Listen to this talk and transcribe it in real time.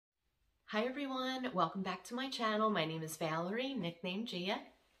Hi everyone, welcome back to my channel. My name is Valerie, nicknamed Gia.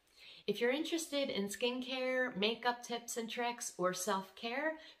 If you're interested in skincare, makeup tips and tricks, or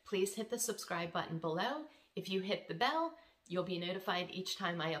self-care, please hit the subscribe button below. If you hit the bell, you'll be notified each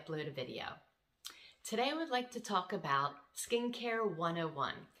time I upload a video. Today I would like to talk about Skincare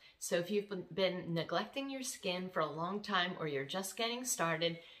 101. So if you've been neglecting your skin for a long time or you're just getting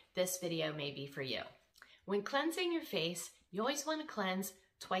started, this video may be for you. When cleansing your face, you always want to cleanse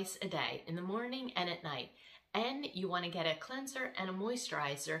twice a day, in the morning and at night. And you want to get a cleanser and a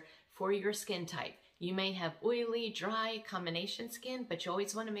moisturizer for your skin type. You may have oily, dry, combination skin, but you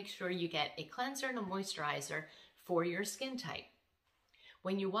always want to make sure you get a cleanser and a moisturizer for your skin type.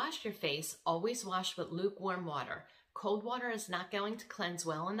 When you wash your face, always wash with lukewarm water. Cold water is not going to cleanse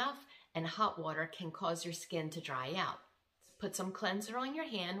well enough, and hot water can cause your skin to dry out. Put some cleanser on your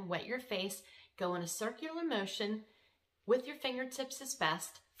hand, wet your face, go in a circular motion with your fingertips is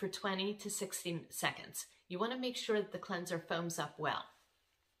best for 20 to 60 seconds. You want to make sure that the cleanser foams up well.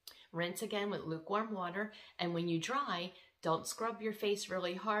 Rinse again with lukewarm water, and when you dry, don't scrub your face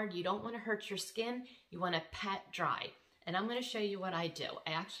really hard. You don't want to hurt your skin. You want to pat dry. And I'm going to show you what I do.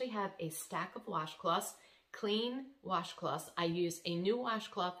 I actually have a stack of washcloths, clean washcloths. I use a new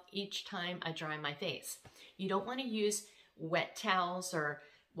washcloth each time I dry my face. You don't want to use wet towels or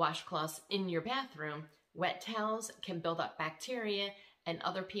washcloths in your bathroom. Wet towels can build up bacteria, and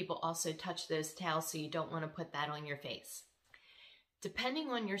other people also touch those towels, so you don't want to put that on your face.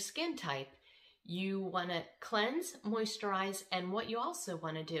 Depending on your skin type, you want to cleanse, moisturize, and what you also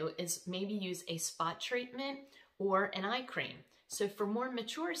want to do is maybe use a spot treatment or an eye cream. So for more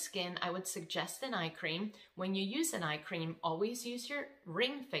mature skin, I would suggest an eye cream. When you use an eye cream, always use your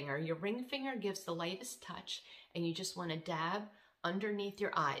ring finger. Your ring finger gives the lightest touch, and you just want to dab underneath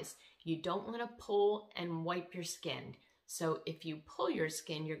your eyes. You don't want to pull and wipe your skin. So if you pull your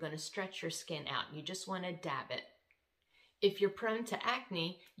skin, you're going to stretch your skin out. You just want to dab it. If you're prone to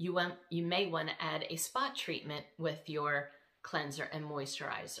acne, you may want to add a spot treatment with your cleanser and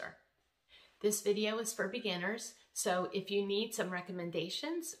moisturizer. This video is for beginners, so if you need some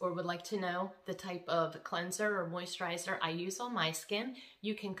recommendations or would like to know the type of cleanser or moisturizer I use on my skin,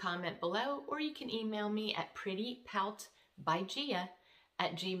 you can comment below, or you can email me at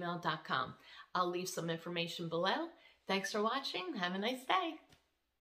prettypoutbygia@gmail.com. I'll leave some information below. Thanks for watching. Have a nice day.